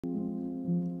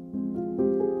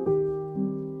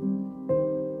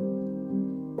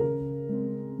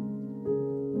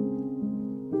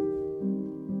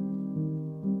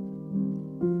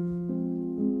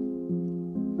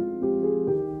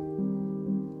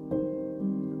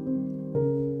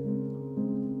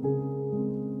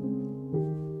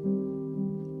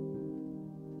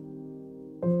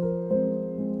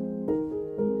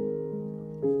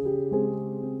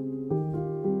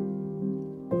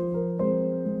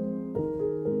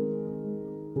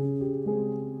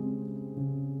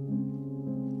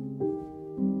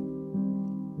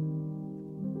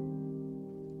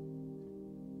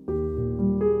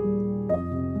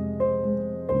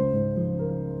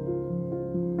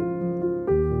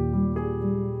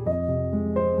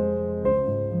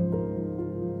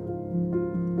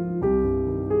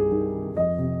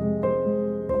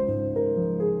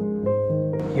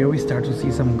we start to see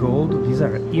some gold. These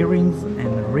are earrings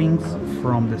and rings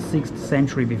from the 6th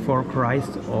century before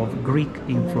Christ of Greek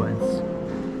influence.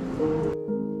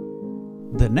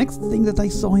 The next thing that I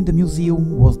saw in the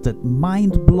museum was that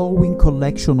mind-blowing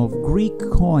collection of Greek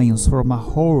coins from a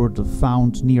hoard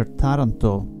found near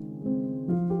Taranto.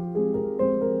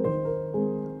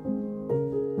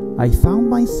 I found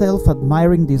myself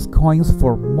admiring these coins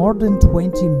for more than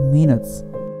 20 minutes.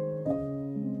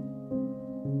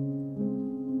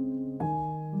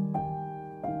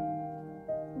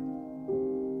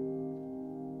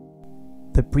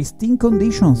 The pristine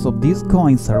conditions of these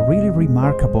coins are really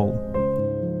remarkable.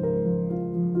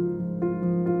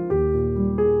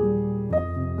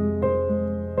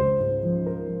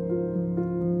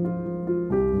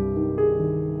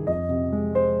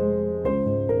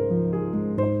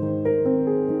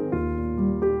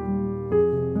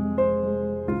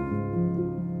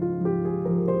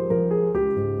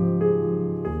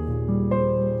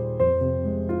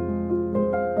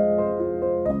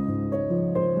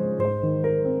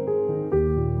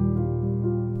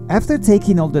 After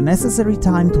taking all the necessary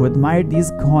time to admire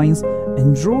these coins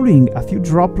and drooling a few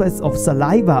droplets of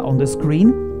saliva on the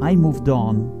screen, I moved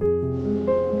on.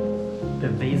 The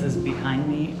vases behind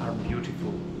me are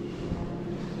beautiful.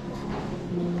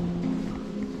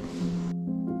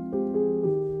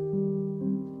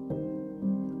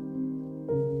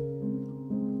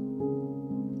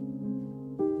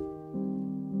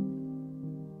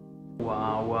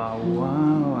 Wow, wow,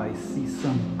 wow, I see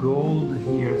some gold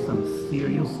here, some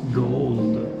serious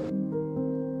gold.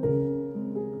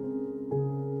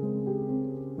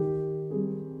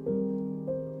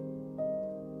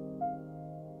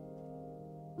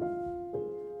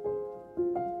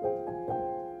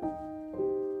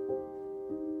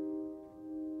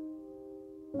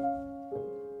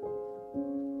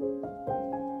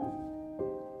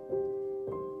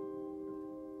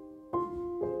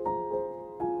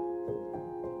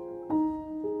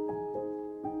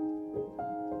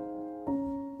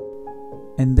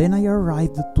 And then I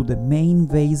arrived to the main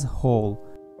vase hall.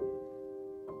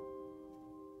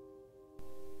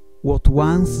 What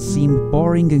once seemed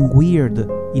boring and weird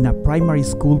in a primary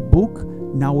school book,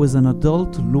 now as an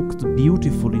adult looked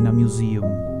beautiful in a museum.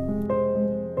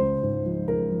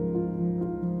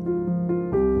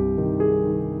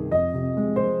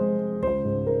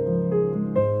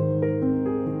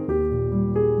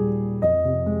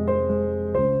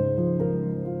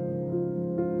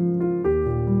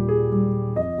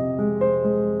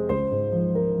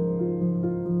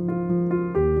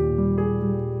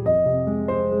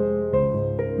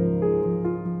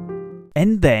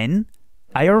 And then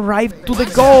I arrived to the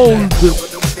gold!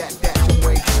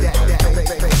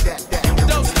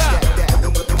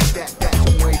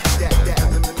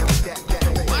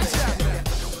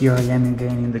 Here I am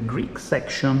again in the Greek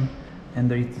section, and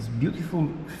there is this beautiful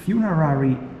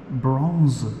funerary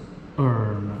bronze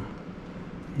urn.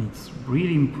 It's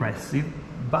really impressive,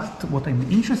 but what I'm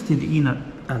interested in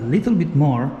a little bit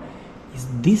more is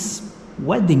this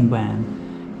wedding band.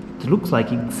 It looks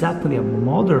like exactly a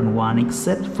modern one,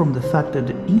 except from the fact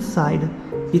that inside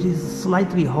it is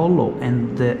slightly hollow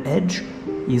and the edge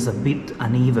is a bit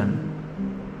uneven.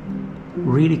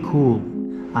 Really cool.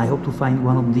 I hope to find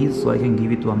one of these so I can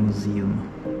give it to a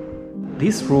museum.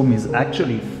 This room is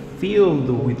actually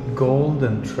filled with gold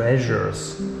and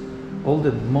treasures. All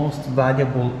the most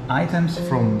valuable items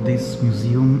from this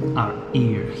museum are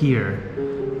here. Here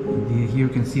you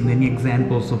can see many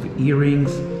examples of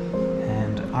earrings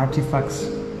and artifacts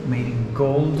made in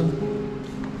gold.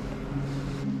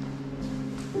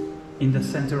 In the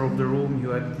center of the room you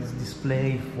have this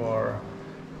display for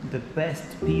the best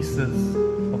pieces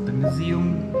of the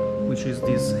museum, which is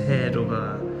this head of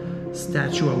a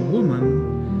statue, a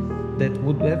woman that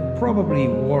would have probably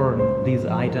worn these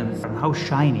items. And how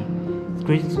shiny. It's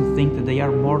crazy to think that they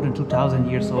are more than 2000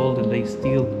 years old and they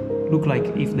still look like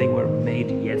if they were made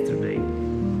yesterday.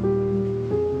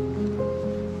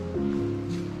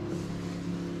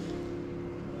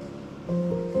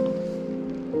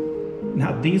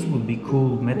 Now these would be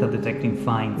cool metal detecting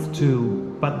finds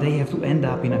too, but they have to end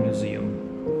up in a museum.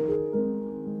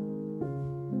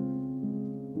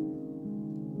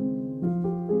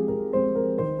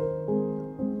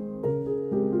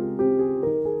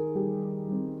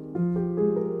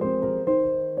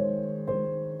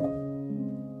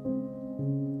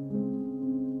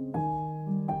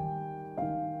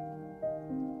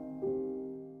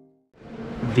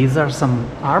 These are some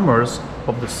armors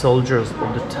of the soldiers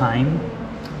of the time,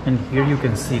 and here you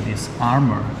can see this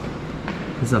armor.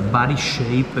 It's a body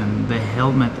shape and the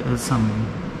helmet has some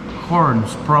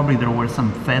horns, probably there were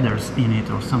some feathers in it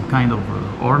or some kind of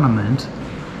ornament.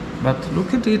 But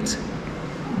look at it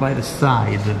by the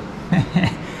side.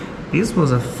 This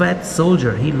was a fat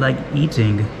soldier, he liked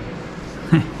eating.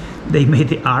 They made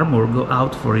the armor go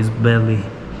out for his belly.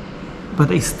 But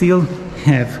they still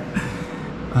have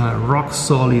rock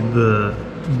solid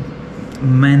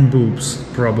man boobs,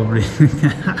 probably.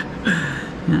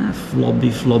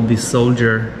 Flabby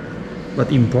soldier, but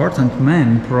important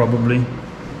man, probably.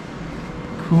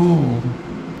 Cool.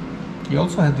 He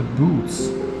also had the boots.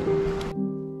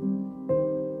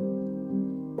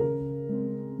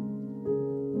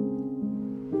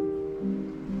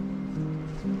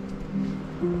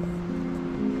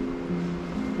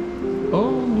 Oh,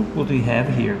 look what we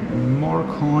have here. More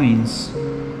coins.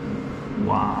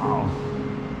 Wow.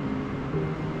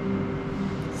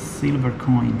 Silver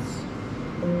coins.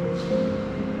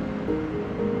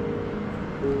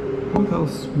 Look how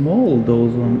small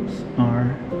those ones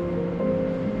are.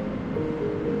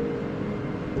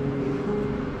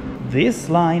 This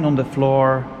line on the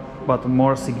floor, but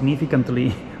more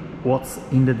significantly what's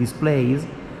in the displays,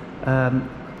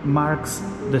 marks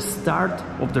the start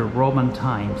of the Roman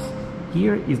times.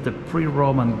 Here is the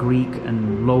pre-Roman Greek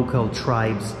and local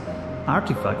tribes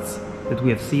artifacts that we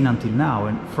have seen until now,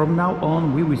 and from now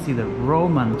on we will see the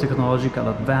Roman technological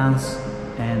advance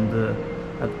and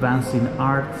advance in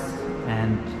arts,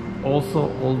 and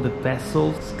also all the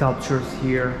vessels. Sculptures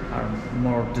here are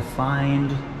more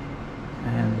defined,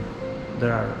 and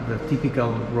there are the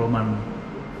typical Roman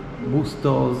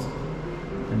bustos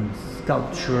and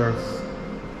sculptures.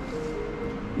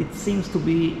 It seems to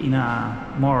be in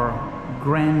a more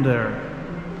grander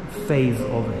phase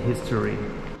of history.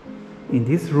 In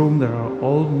this room there are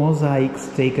all mosaics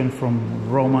taken from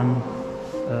Roman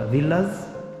villas.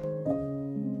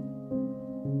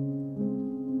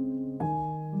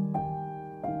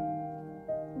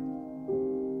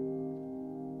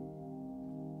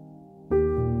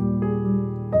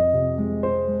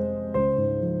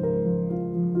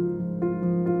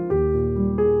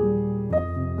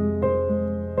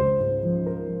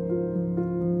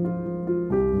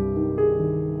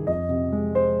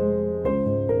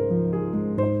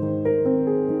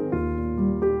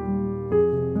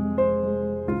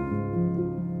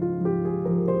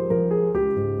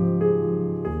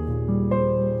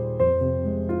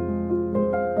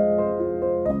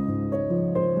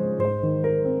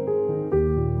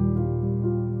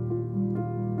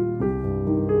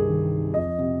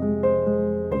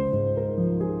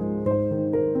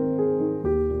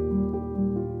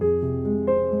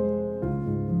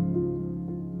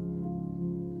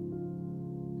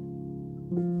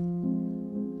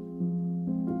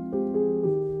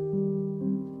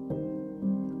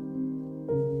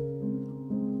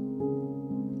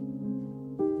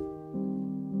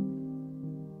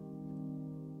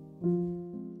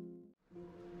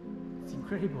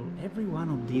 Incredible. Every one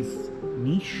of these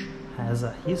niche has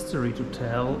a history to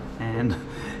tell and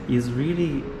is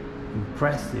really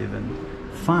impressive and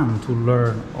fun to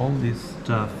learn all this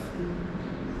stuff.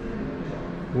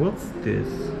 What's this?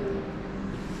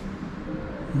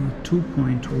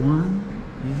 2.1,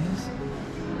 yes.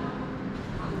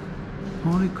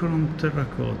 Polychrome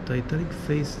terracotta, italic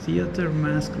face theater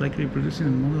mask, likely reproducing a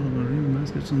model of a real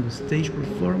mask. It's on the stage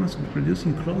performance of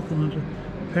producing cloth on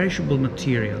a perishable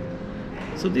material.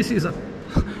 So this is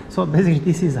basically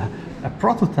this is a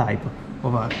prototype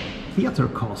of a theater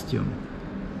costume.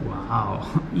 Wow,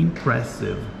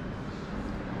 impressive.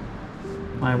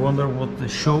 I wonder what the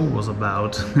show was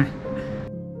about.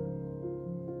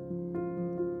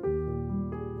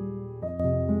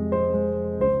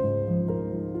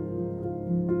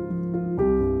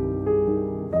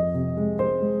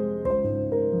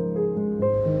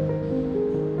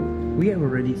 We have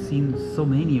already seen so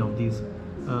many of these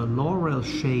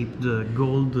laurel-shaped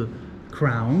gold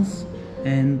crowns,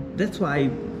 and that's why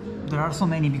there are so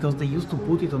many, because they used to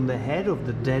put it on the head of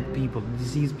the dead people,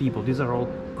 deceased people. These are all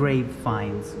grave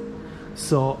finds.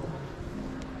 So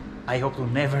I hope to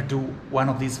never do one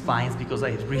of these finds, because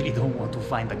I really don't want to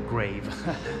find a grave.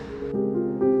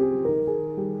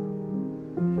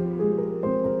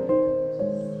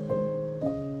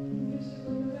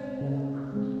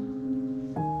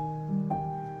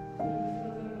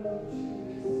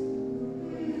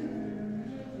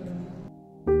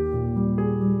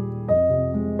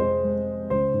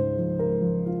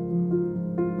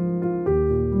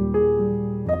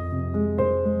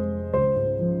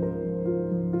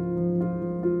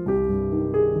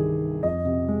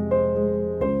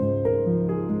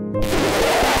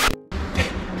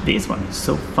 This one is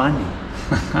so funny.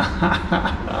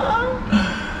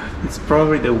 It's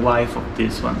probably the wife of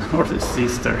this one, or the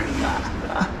sister.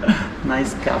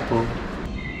 Nice couple.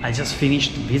 I just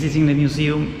finished visiting the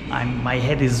museum. My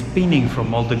head is spinning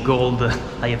from all the gold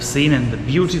I have seen and the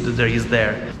beauty that there is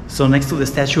there. So next to the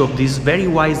statue of this very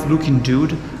wise looking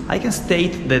dude, I can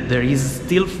state that there is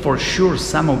still for sure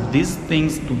some of these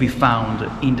things to be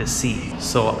found in the sea.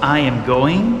 So I am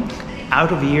going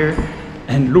out of here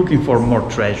and looking for more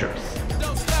treasures.